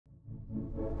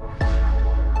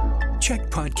Check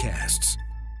Podcasts.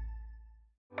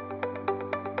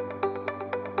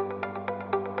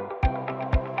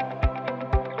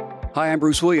 Hi, I'm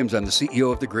Bruce Williams. I'm the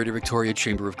CEO of the Greater Victoria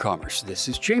Chamber of Commerce. This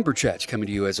is Chamber Chats, coming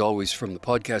to you as always from the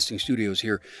podcasting studios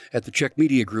here at the Czech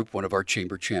Media Group, one of our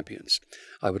chamber champions.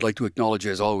 I would like to acknowledge,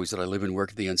 as always, that I live and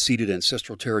work in the unceded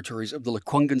ancestral territories of the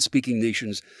Lekwungen-speaking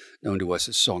nations known to us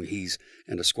as Songhees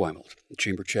and Esquimalt. The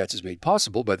Chamber Chats is made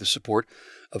possible by the support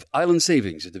of Island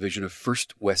Savings, a division of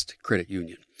First West Credit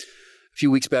Union. A few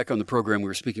weeks back on the program, we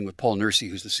were speaking with Paul Nursey,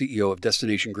 who's the CEO of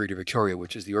Destination Greater Victoria,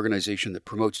 which is the organization that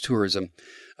promotes tourism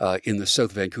in the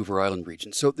South Vancouver Island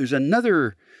region. So there's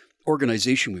another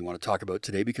organization we want to talk about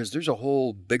today because there's a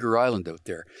whole bigger island out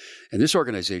there. And this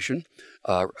organization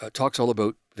talks all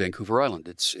about Vancouver Island.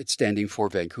 It's standing for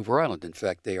Vancouver Island. In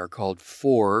fact, they are called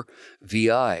 4VI.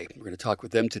 We're going to talk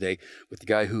with them today with the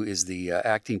guy who is the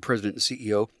acting president and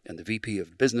CEO and the VP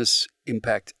of Business,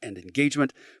 Impact and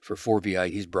Engagement for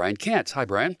 4VI. He's Brian Cant. Hi,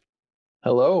 Brian.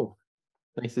 Hello.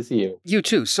 Nice to see you. You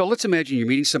too. So let's imagine you're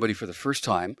meeting somebody for the first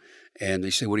time and they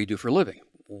say, "What do you do for a living?"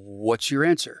 What's your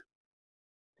answer?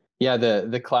 Yeah,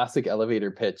 the classic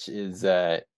elevator pitch is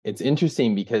it's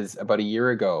interesting because about a year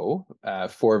ago,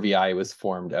 4VI was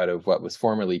formed out of what was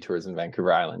formerly Tourism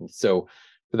Vancouver Island. So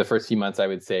for the first few months, I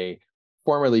would say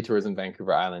formerly Tourism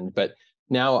Vancouver Island, but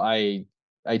now I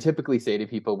typically say to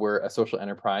people, we're a social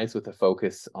enterprise with a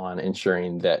focus on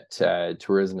ensuring that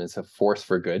tourism is a force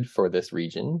for good for this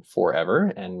region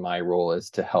forever. And my role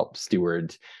is to help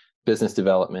steward business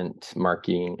development,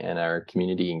 marketing, and our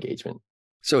community engagement.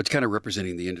 So it's kind of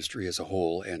representing the industry as a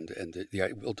whole, and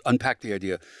we'll unpack the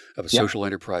idea of a social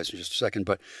enterprise in just a second.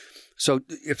 But so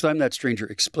if I'm that stranger,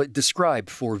 describe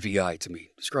 4VI to me.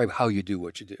 Describe how you do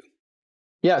what you do.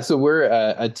 Yeah, so we're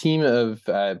a team of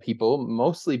people,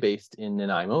 mostly based in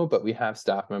Nanaimo, but we have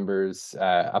staff members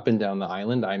up and down the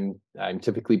island. I'm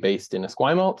typically based in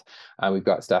Esquimalt. We've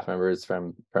got staff members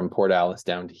from Port Alice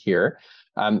down to here.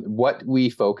 What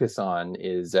we focus on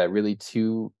is really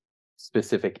two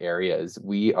specific areas.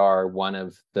 We are one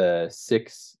of the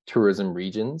 6 tourism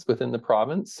regions within the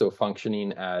province, so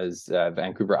functioning as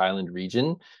Vancouver Island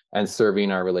region and serving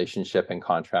our relationship and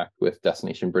contract with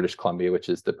Destination British Columbia, which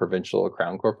is the provincial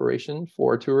crown corporation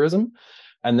for tourism.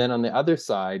 And then on the other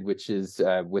side, which is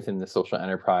within the social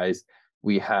enterprise,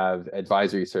 we have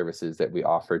advisory services that we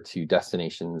offer to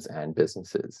destinations and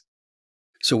businesses.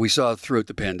 So we saw throughout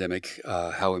the pandemic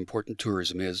how important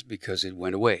tourism is because it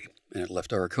went away and it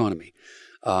left our economy.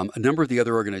 A number of the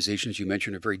other organizations you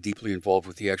mentioned are very deeply involved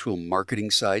with the actual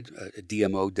marketing side,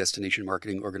 DMO, destination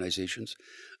marketing organizations.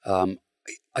 You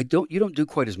don't do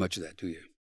quite as much of that, do you?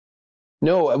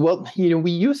 No, well,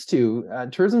 we used to.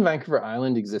 Tourism Vancouver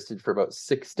Island existed for about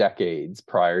 6 decades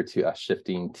prior to us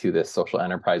shifting to this social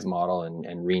enterprise model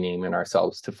and renaming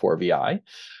ourselves to 4VI.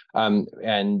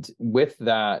 And with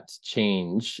that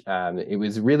change, it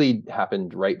was really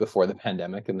happened right before the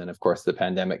pandemic. And then, of course, the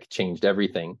pandemic changed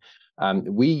everything.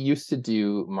 We used to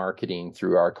do marketing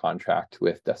through our contract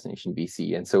with Destination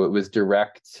BC. And so it was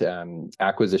direct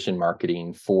acquisition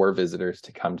marketing for visitors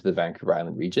to come to the Vancouver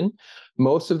Island region.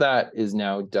 Most of that is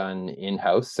now done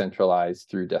in-house, centralized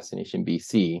through Destination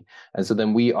BC. And so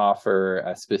then we offer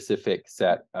a specific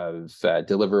set of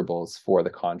deliverables for the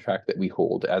contract that we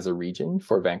hold as a region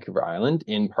for Vancouver Island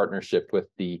in partnership with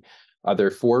the other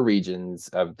 4 regions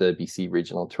of the BC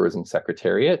Regional Tourism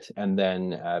Secretariat, and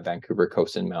then Vancouver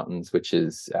Coast and Mountains, which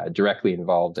is directly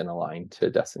involved and aligned to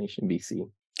Destination BC.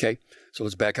 Okay, so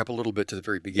let's back up a little bit to the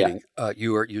very beginning. Yeah.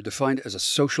 You're defined as a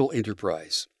social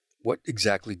enterprise. What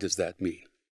exactly does that mean?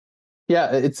 Yeah,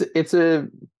 it's a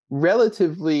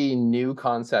relatively new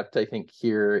concept, I think,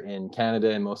 here in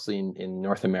Canada and mostly in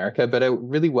North America, but a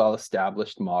really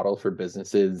well-established model for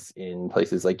businesses in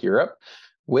places like Europe.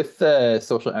 With the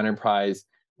social enterprise,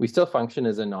 we still function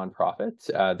as a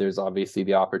nonprofit. There's obviously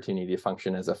the opportunity to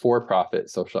function as a for-profit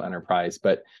social enterprise,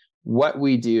 but what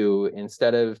we do,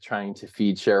 instead of trying to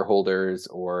feed shareholders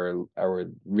or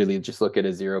really just look at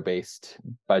a zero-based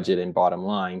budget and bottom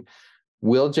line,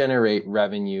 we'll generate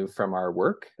revenue from our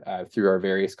work through our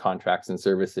various contracts and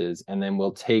services, and then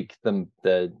we'll take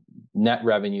the net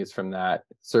revenues from that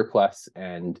surplus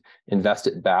and invest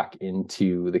it back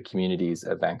into the communities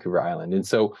of Vancouver Island. And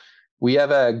so we have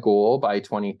a goal by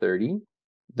 2030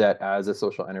 that as a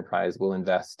social enterprise, we'll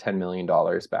invest $10 million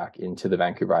back into the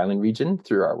Vancouver Island region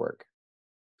through our work.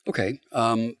 Okay.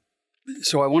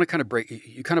 So I want to kind of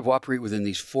you kind of operate within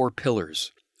these 4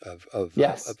 pillars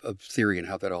of theory and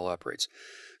how that all operates.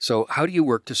 So how do you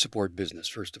work to support business,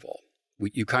 first of all?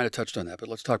 You kind of touched on that, but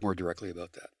let's talk more directly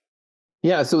about that.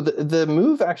 Yeah, so the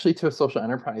move actually to a social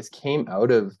enterprise came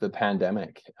out of the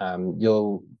pandemic.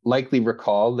 You'll likely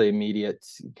recall the immediate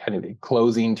kind of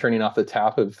closing, turning off the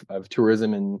tap of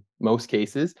tourism in most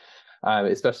cases,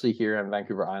 especially here on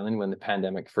Vancouver Island when the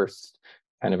pandemic first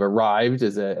kind of arrived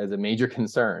as a major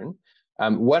concern.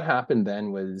 What happened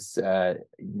then was,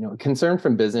 concern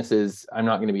from businesses. I'm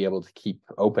not going to be able to keep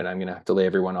open. I'm going to have to lay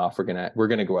everyone off. We're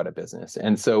gonna go out of business,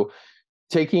 and so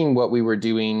taking what we were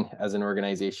doing as an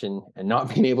organization and not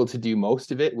being able to do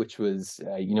most of it, which was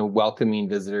welcoming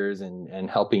visitors and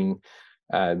helping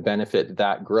benefit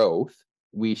that growth,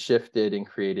 we shifted and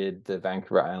created the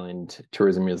Vancouver Island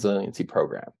Tourism Resiliency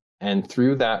Program. And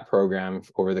through that program,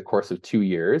 over the course of 2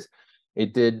 years,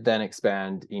 it did then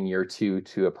expand in year 2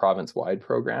 to a province-wide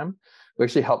program. We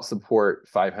actually helped support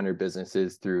 500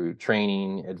 businesses through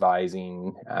training,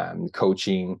 advising,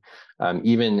 coaching,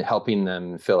 even helping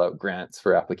them fill out grants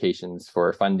for applications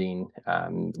for funding,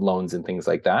 loans, and things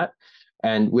like that.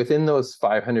 And within those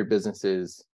 500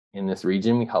 businesses in this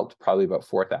region, we helped probably about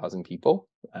 4,000 people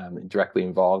directly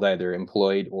involved, either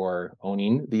employed or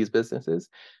owning these businesses,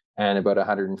 and about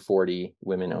 140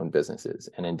 women-owned businesses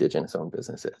and Indigenous-owned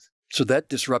businesses. So that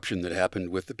disruption that happened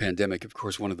with the pandemic, of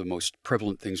course, one of the most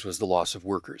prevalent things was the loss of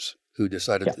workers who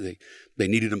decided that they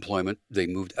needed employment. They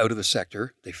moved out of the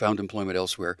sector. They found employment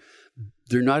elsewhere.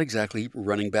 They're not exactly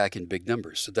running back in big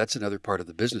numbers. So that's another part of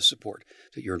the business support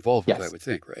that you're involved with, I would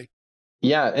think, right?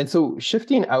 Yeah, and so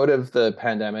shifting out of the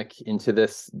pandemic into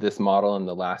this model in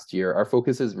the last year, our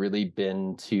focus has really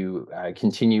been to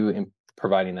continue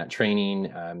providing that training,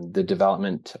 the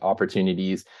development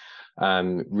opportunities,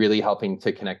 really helping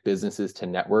to connect businesses to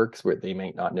networks where they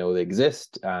might not know they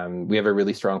exist. We have a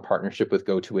really strong partnership with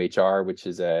Go2HR, which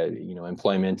is a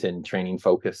employment and training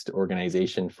focused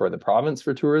organization for the province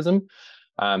for tourism.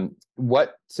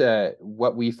 What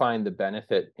we find the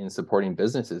benefit in supporting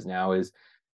businesses now is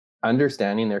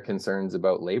understanding their concerns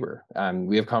about labor.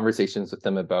 We have conversations with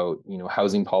them about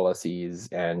housing policies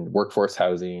and workforce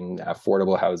housing,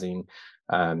 affordable housing,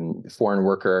 foreign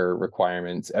worker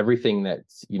requirements, everything that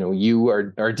you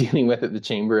are dealing with at the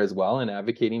chamber as well and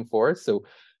advocating for. So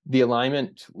the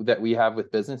alignment that we have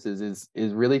with businesses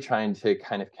is really trying to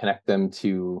kind of connect them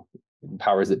to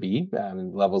powers that be,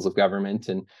 levels of government,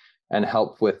 and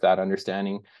help with that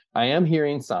understanding. I am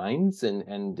hearing signs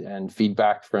and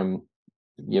feedback from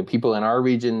people in our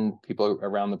region, people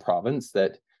around the province,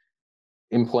 that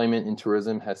employment in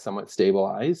tourism has somewhat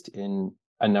stabilized in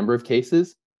a number of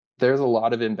cases. There's a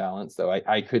lot of imbalance, though.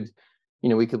 I could,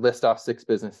 we could list off 6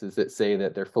 businesses that say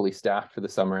that they're fully staffed for the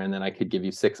summer, and then I could give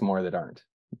you 6 more that aren't.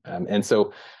 And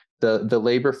so the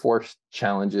labor force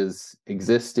challenges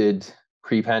existed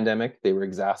pre-pandemic. They were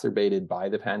exacerbated by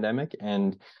the pandemic,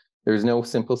 and there's no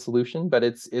simple solution, but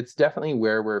it's definitely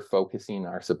where we're focusing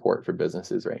our support for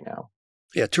businesses right now.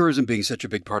 Yeah, tourism being such a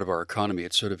big part of our economy,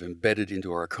 it's sort of embedded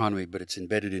into our economy, but it's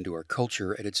embedded into our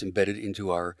culture, and it's embedded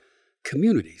into our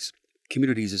communities.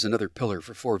 Communities is another pillar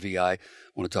for 4VI. I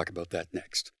want to talk about that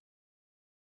next.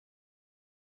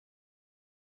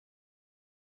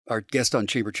 Our guest on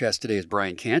Chamber Chats today is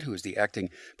Brian Cant, who is the acting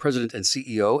president and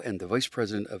CEO and the vice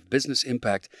president of business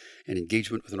impact and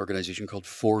engagement with an organization called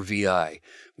 4VI,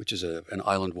 which is an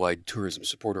island-wide tourism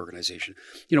support organization.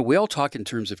 We all talk in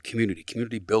terms of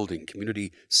community building,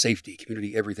 community safety,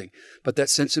 community everything. But that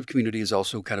sense of community is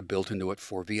also kind of built into what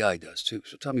 4VI does too.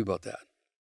 So tell me about that.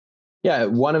 Yeah,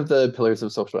 one of the pillars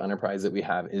of social enterprise that we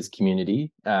have is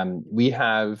community. We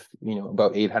have,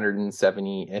 about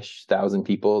 870-ish thousand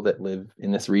people that live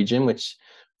in this region, which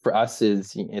for us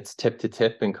it's tip to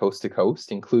tip and coast to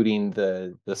coast, including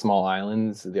the small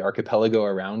islands, the archipelago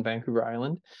around Vancouver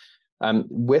Island.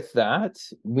 With that,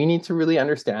 we need to really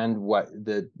understand what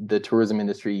the tourism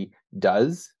industry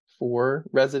does for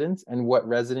residents and what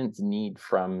residents need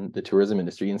from the tourism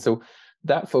industry. And so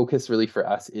that focus really for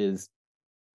us is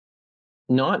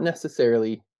not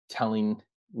necessarily telling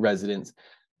residents,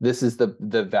 this is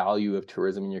the value of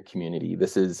tourism in your community.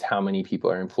 This is how many people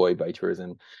are employed by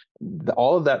tourism.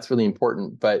 All of that's really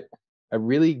important, but a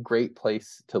really great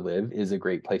place to live is a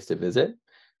great place to visit.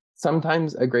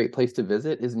 Sometimes a great place to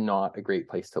visit is not a great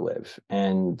place to live.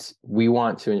 And we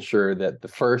want to ensure that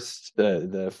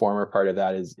the former part of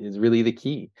that is really the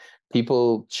key.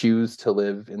 People choose to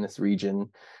live in this region.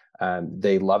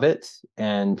 They love it,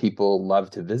 and people love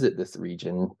to visit this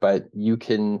region, but you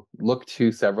can look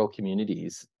to several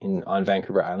communities on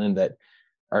Vancouver Island that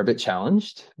are a bit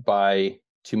challenged by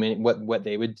too many, what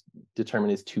they would determine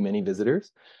as too many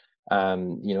visitors.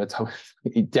 It's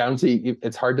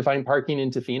hard to find parking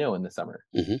in Tofino in the summer.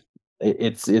 Mm-hmm.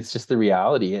 It's just the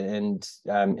reality, and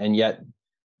yet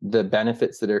The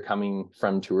benefits that are coming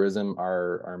from tourism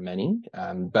are many,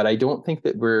 but I don't think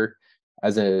that we're,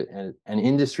 as an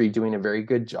industry, doing a very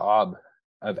good job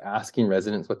of asking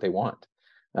residents what they want.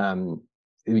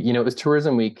 It was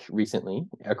Tourism Week recently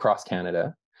across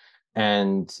Canada,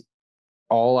 and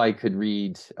all I could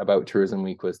read about Tourism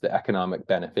Week was the economic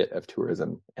benefit of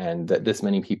tourism, and that this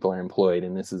many people are employed,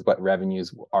 and this is what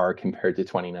revenues are compared to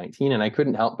 2019. And I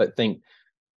couldn't help but think,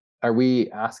 are we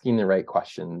asking the right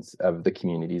questions of the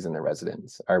communities and the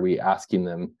residents? Are we asking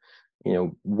them,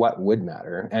 what would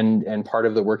matter? And part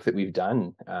of the work that we've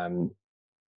done,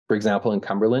 for example, in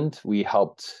Cumberland, we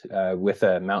helped with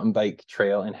a mountain bike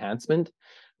trail enhancement.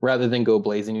 Rather than go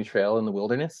blaze a new trail in the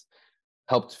wilderness,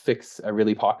 helped fix a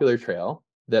really popular trail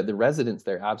that the residents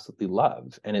there absolutely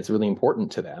love, and it's really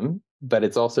important to them, but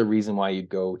it's also a reason why you'd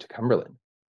go to Cumberland.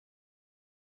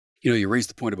 You raised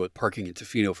the point about parking in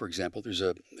Tofino, for example. There's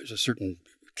a certain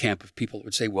camp of people that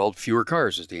would say, well, fewer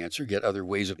cars is the answer, get other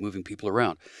ways of moving people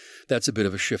around. That's a bit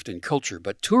of a shift in culture,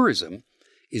 but tourism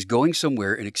is going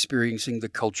somewhere and experiencing the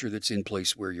culture that's in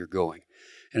place where you're going.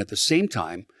 And at the same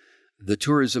time, the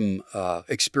tourism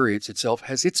experience itself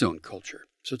has its own culture.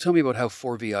 So tell me about how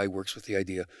 4VI works with the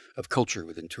idea of culture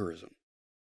within tourism.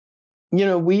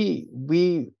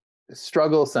 We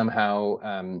struggle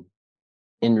somehow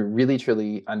in really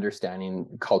truly understanding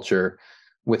culture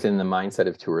within the mindset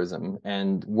of tourism.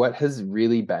 And what has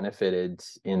really benefited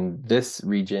in this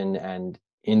region and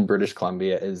in British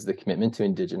Columbia is the commitment to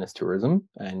Indigenous tourism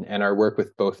and our work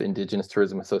with both Indigenous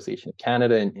Tourism Association of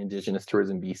Canada and Indigenous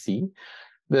Tourism BC.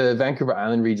 The Vancouver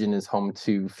Island region is home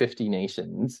to 50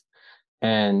 nations.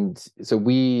 And so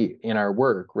we, in our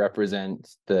work,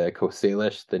 represent the Coast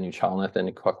Salish, the Nuu-chah-nulth,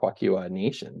 and Kwakwaka'wakw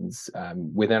nations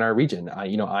within our region.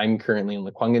 I'm currently in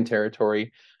Lekwungen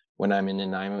territory. When I'm in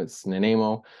Nanaimo, it's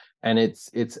Nanaimo. And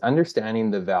it's understanding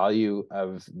the value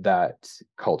of that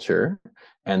culture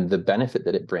and the benefit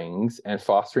that it brings, and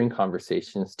fostering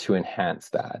conversations to enhance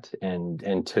that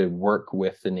and to work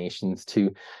with the nations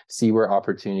to see where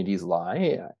opportunities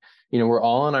lie. We're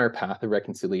all on our path of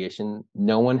reconciliation.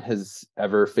 No one has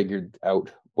ever figured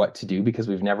out what to do because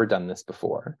we've never done this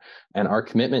before. And our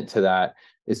commitment to that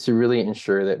is to really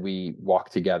ensure that we walk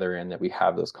together and that we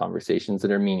have those conversations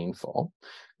that are meaningful.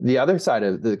 The other side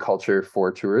of the culture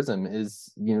for tourism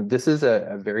is, this is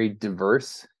a very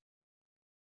diverse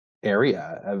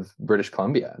area of British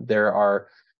Columbia. There are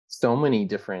so many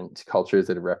different cultures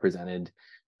that are represented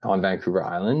on Vancouver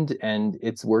Island, and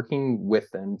it's working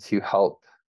with them to help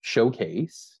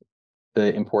showcase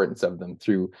the importance of them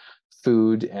through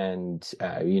food and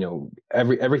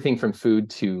everything from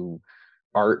food to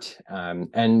art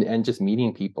and just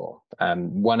meeting people.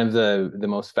 One of the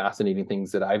most fascinating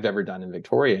things that I've ever done in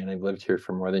Victoria, and I've lived here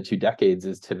for more than 2 decades,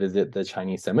 is to visit the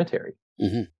Chinese cemetery,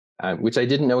 which I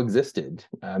didn't know existed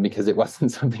because it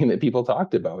wasn't something that people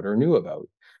talked about or knew about.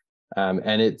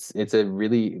 And it's a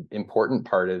really important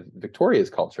part of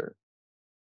Victoria's culture.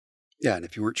 Yeah, and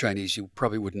if you weren't Chinese, you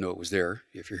probably wouldn't know it was there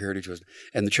if your heritage was.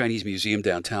 And the Chinese Museum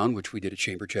downtown, which we did a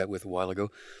chamber chat with a while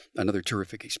ago, another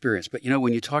terrific experience. But,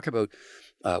 when you talk about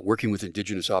working with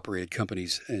Indigenous operated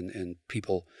companies and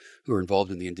people who are involved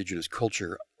in the Indigenous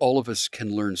culture, all of us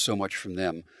can learn so much from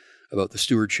them about the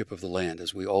stewardship of the land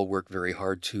as we all work very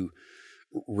hard to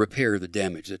repair the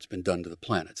damage that's been done to the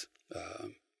planet.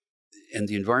 And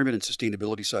the environment and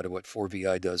sustainability side of what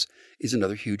 4VI does is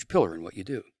another huge pillar in what you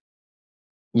do.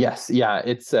 Yes, yeah,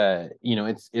 it's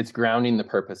grounding the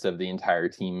purpose of the entire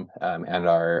team and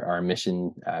our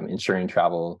mission, ensuring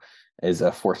travel is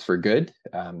a force for good.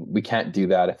 We can't do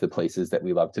that if the places that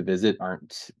we love to visit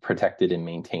aren't protected and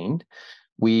maintained.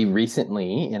 We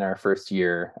recently, in our first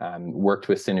year, worked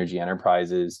with Synergy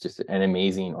Enterprises, just an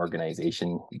amazing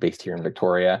organization based here in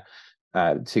Victoria,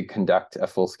 to conduct a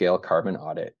full-scale carbon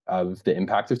audit of the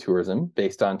impact of tourism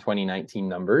based on 2019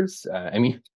 numbers.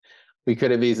 We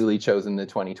could have easily chosen the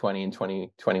 2020 and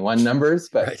 2021 numbers,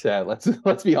 but right.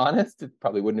 Let's be honest, it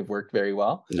probably wouldn't have worked very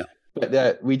well. No.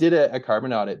 But we did a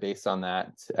carbon audit based on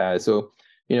that.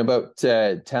 About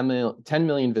 10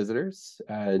 million visitors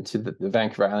to the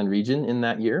Vancouver Island region in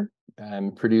that year,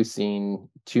 producing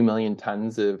 2 million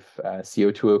tons of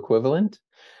CO2 equivalent,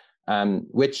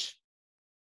 which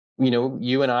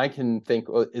you and I can think,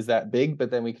 well, is that big? But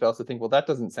then we could also think, well, that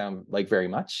doesn't sound like very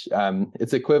much.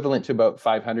 It's equivalent to about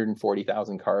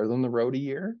 540,000 cars on the road a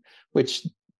year, which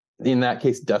in that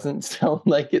case doesn't sound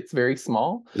like it's very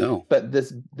small. No. But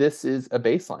this is a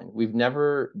baseline. We've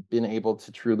never been able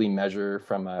to truly measure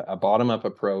from a bottom-up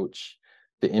approach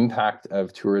the impact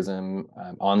of tourism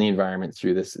on the environment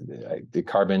through the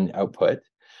carbon output.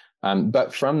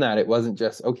 But from that, it wasn't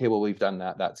just, okay, well, we've done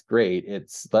that. That's great.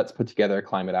 It's let's put together a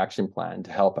climate action plan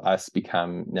to help us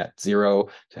become net zero,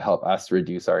 to help us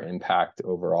reduce our impact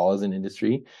overall as an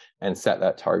industry and set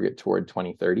that target toward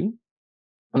 2030.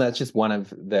 And that's just one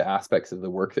of the aspects of the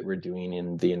work that we're doing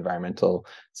in the environmental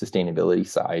sustainability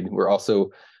side. We're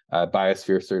also a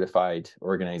biosphere certified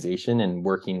organization and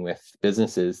working with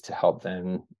businesses to help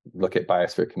them look at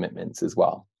biosphere commitments as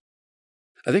well.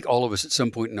 I think all of us at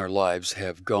some point in our lives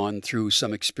have gone through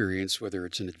some experience, whether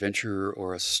it's an adventure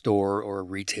or a store or a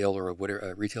retail or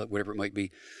whatever it might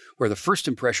be, where the first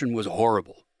impression was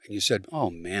horrible. And you said, oh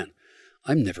man,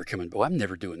 I'm never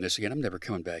doing this again. I'm never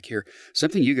coming back here.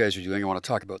 Something you guys are doing I want to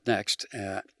talk about next,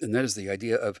 and that is the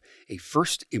idea of a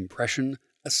first impression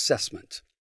assessment.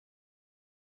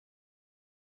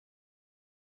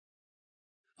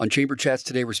 On Chamber Chats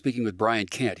today, we're speaking with Brian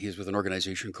Cant. He is with an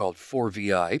organization called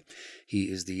 4VI. He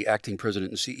is the acting president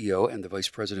and CEO and the vice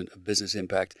president of business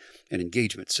impact and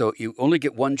engagement. So you only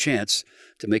get one chance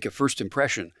to make a first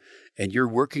impression, and you're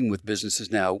working with businesses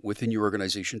now within your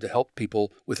organization to help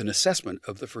people with an assessment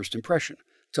of the first impression.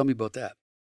 Tell me about that.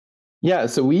 Yeah,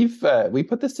 so we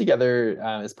put this together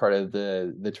as part of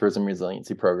the tourism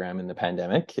resiliency program in the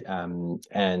pandemic,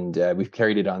 and we've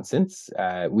carried it on since.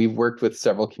 We've worked with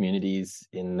several communities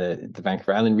in the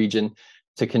Vancouver Island region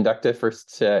to conduct a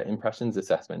first impressions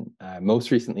assessment. Most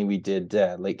recently, we did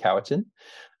Lake Cowichan.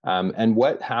 And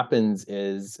what happens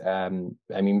is, I'm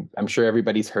sure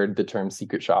everybody's heard the term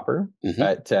secret shopper,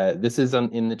 but this is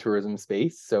in the tourism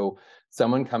space. So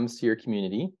someone comes to your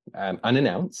community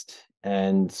unannounced,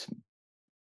 and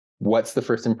what's the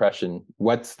first impression?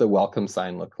 What's the welcome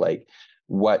sign look like?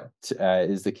 What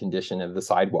is the condition of the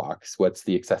sidewalks? What's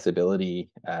the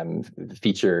accessibility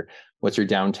feature? What's your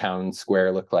downtown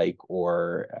square look like?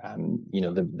 Or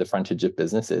the frontage of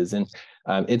businesses? And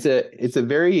it's a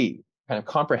very kind of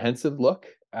comprehensive look,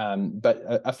 but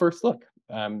a first look.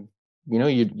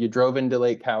 You drove into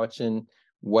Lake Cowichan.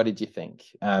 What did you think?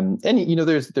 And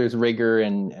there's rigor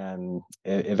and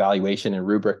evaluation and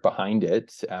rubric behind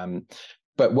it.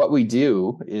 But what we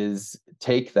do is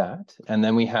take that, and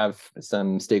then we have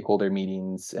some stakeholder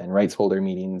meetings and rights holder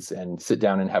meetings and sit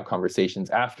down and have conversations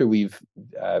after we've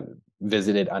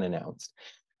visited unannounced.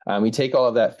 We take all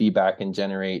of that feedback and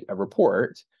generate a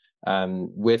report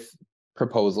with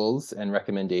proposals and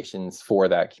recommendations for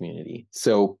that community.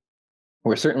 So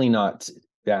we're certainly not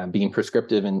being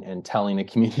prescriptive and telling a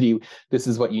community, this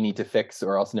is what you need to fix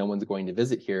or else no one's going to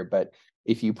visit here. But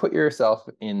if you put yourself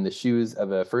in the shoes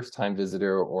of a first-time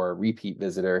visitor or a repeat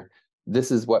visitor,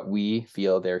 this is what we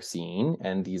feel they're seeing,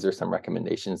 and these are some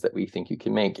recommendations that we think you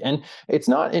can make. And it's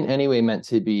not in any way meant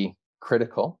to be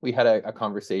critical. We had a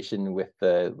conversation with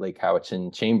the Lake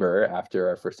Cowichan Chamber after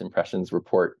our first impressions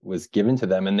report was given to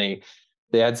them, and they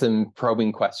had some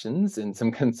probing questions and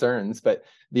some concerns. But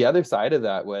the other side of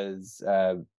that was,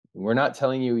 we're not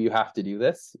telling you have to do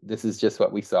this. This is just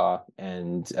what we saw,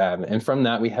 and from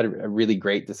that we had a really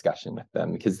great discussion with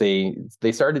them, because they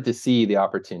started to see the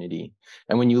opportunity.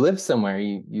 And when you live somewhere,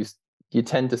 you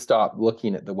tend to stop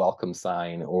looking at the welcome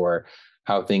sign or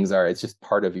how things are. It's just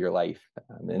part of your life,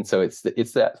 and so it's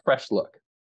that fresh look.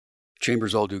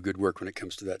 Chambers all do good work when it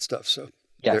comes to that stuff, so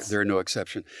yes, they're no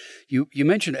exception. You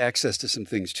mentioned access to some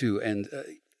things too, and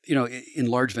in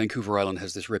large, Vancouver Island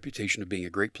has this reputation of being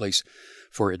a great place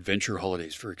for adventure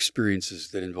holidays, for experiences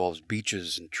that involves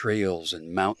beaches and trails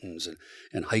and mountains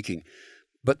and hiking.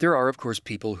 But there are, of course,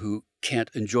 people who can't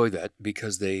enjoy that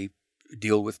because they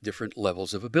deal with different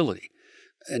levels of ability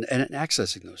and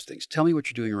accessing those things. Tell me what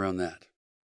you're doing around that.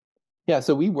 Yeah,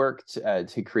 so we worked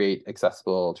to create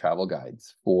accessible travel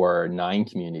guides for 9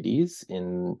 communities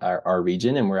in our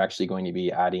region, and we're actually going to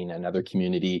be adding another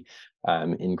community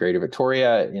in Greater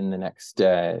Victoria in the next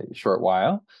short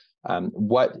while.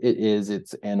 What it is,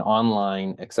 it's an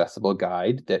online accessible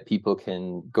guide that people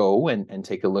can go and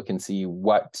take a look and see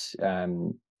what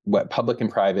public and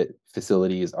private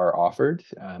facilities are offered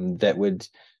that would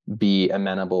be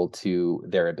amenable to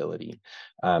their ability.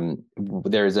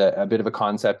 There's a bit of a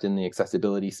concept in the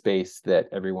accessibility space that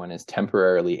everyone is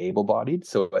temporarily able-bodied.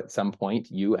 So at some point,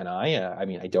 you and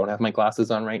I don't have my glasses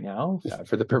on right now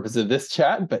for the purpose of this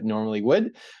chat, but normally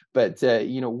would. But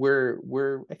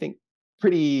we're I think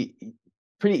pretty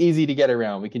easy to get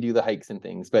around. We can do the hikes and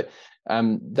things, but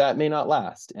that may not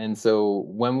last. And so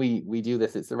when we do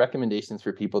this, it's the recommendations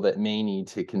for people that may need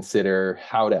to consider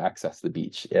how to access the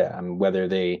beach, whether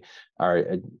they are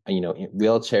a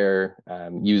wheelchair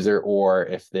user, or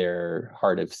if they're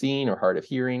hard of seeing or hard of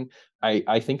hearing.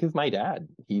 I think of my dad.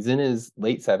 He's in his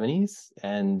late 70s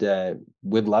and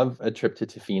would love a trip to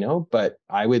Tofino, but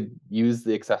I would use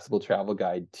the accessible travel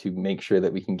guide to make sure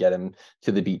that we can get him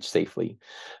to the beach safely.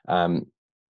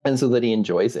 And so that he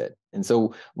enjoys it. And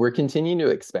so we're continuing to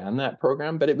expand that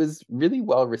program, but it was really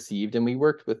well received. And we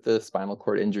worked with the Spinal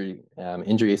Cord Injury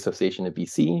Association of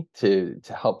BC to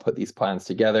help put these plans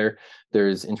together.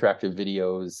 There's interactive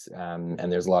videos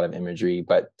and there's a lot of imagery,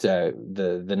 but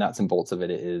the nuts and bolts of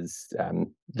it is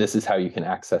this is how you can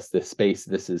access this space.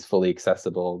 This is fully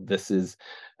accessible. This is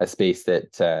a space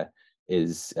that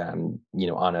is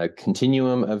on a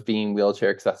continuum of being wheelchair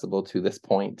accessible to this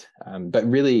point, but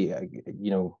really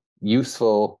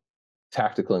useful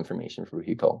tactical information for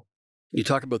people. You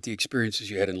talk about the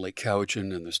experiences you had in Lake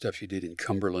Cowichan and the stuff you did in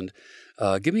Cumberland.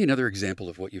 Give me another example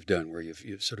of what you've done where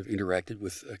you've sort of interacted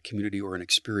with a community or an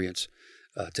experience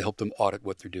to help them audit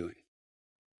what they're doing.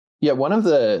 Yeah, one of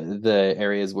the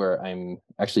areas where I'm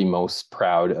actually most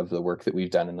proud of the work that we've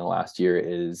done in the last year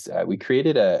is we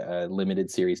created a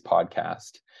limited series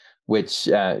podcast, which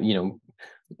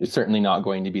is certainly not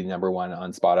going to be the #1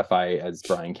 on Spotify as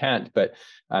Brian Cant, but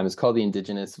it's called the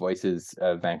Indigenous Voices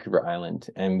of Vancouver Island.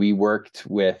 And we worked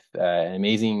with an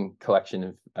amazing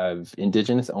collection of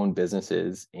Indigenous-owned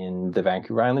businesses in the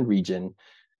Vancouver Island region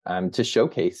to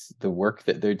showcase the work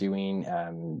that they're doing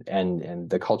and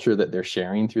the culture that they're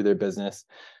sharing through their business.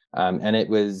 And it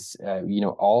was,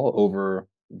 all over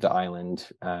the island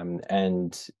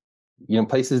and,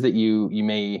 places that you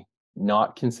may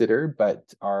not consider,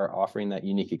 but are offering that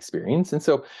unique experience. And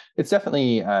so it's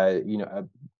definitely,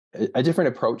 a different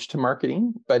approach to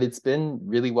marketing, but it's been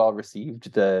really well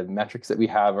received. The metrics that we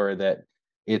have are that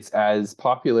it's as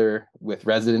popular with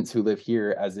residents who live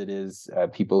here as it is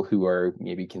people who are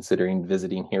maybe considering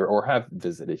visiting here or have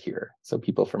visited here. So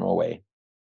people from away.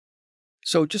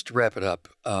 So just to wrap it up,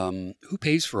 who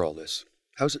pays for all this?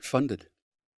 How's it funded?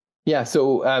 Yeah,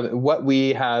 so what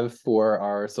we have for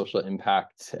our social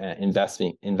impact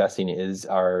investing is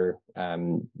our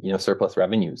surplus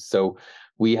revenues. So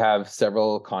we have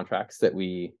several contracts that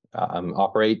we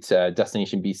operate.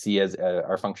 Destination BC, as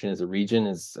our function as a region,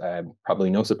 is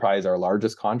probably no surprise our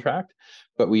largest contract,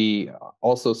 but we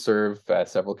also serve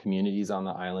several communities on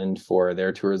the island for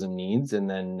their tourism needs. And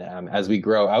then as we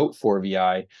grow out for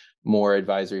VI, more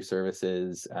advisory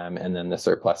services, and then the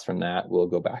surplus from that will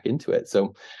go back into it.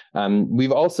 So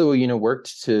we've also,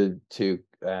 worked to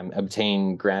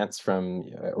obtain grants from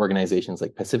organizations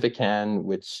like Pacifican,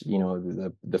 which,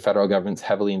 the federal government's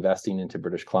heavily investing into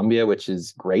British Columbia, which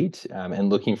is great, and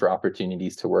looking for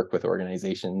opportunities to work with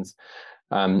organizations.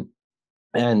 And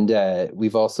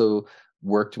we've also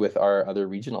worked with our other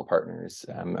regional partners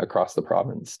across the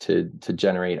province to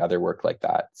generate other work like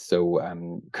that. So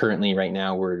currently, right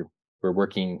now, we're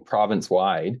working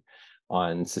province-wide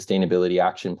on sustainability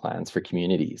action plans for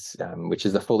communities, which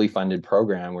is a fully funded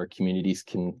program where communities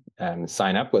can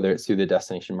sign up, whether it's through the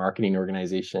Destination Marketing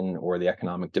Organization or the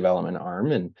Economic Development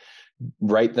Arm, and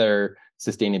write their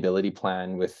sustainability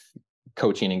plan with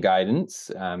coaching and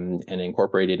guidance and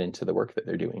incorporate it into the work that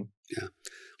they're doing. Yeah.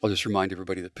 I'll just remind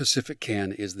everybody that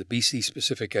Pacifican is the BC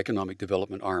Specific Economic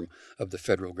Development Arm of the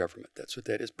federal government. That's what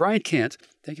that is. Brian Cant,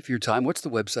 thank you for your time. What's the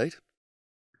website?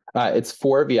 It's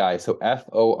 4VI, so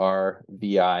FORVI.ca.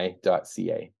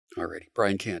 All righty.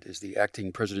 Brian Cant is the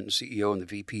acting president and CEO and the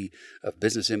VP of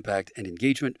Business Impact and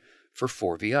Engagement for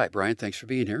 4VI. Brian, thanks for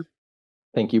being here.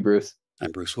 Thank you, Bruce.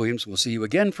 I'm Bruce Williams. We'll see you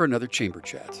again for another Chamber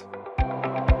Chat.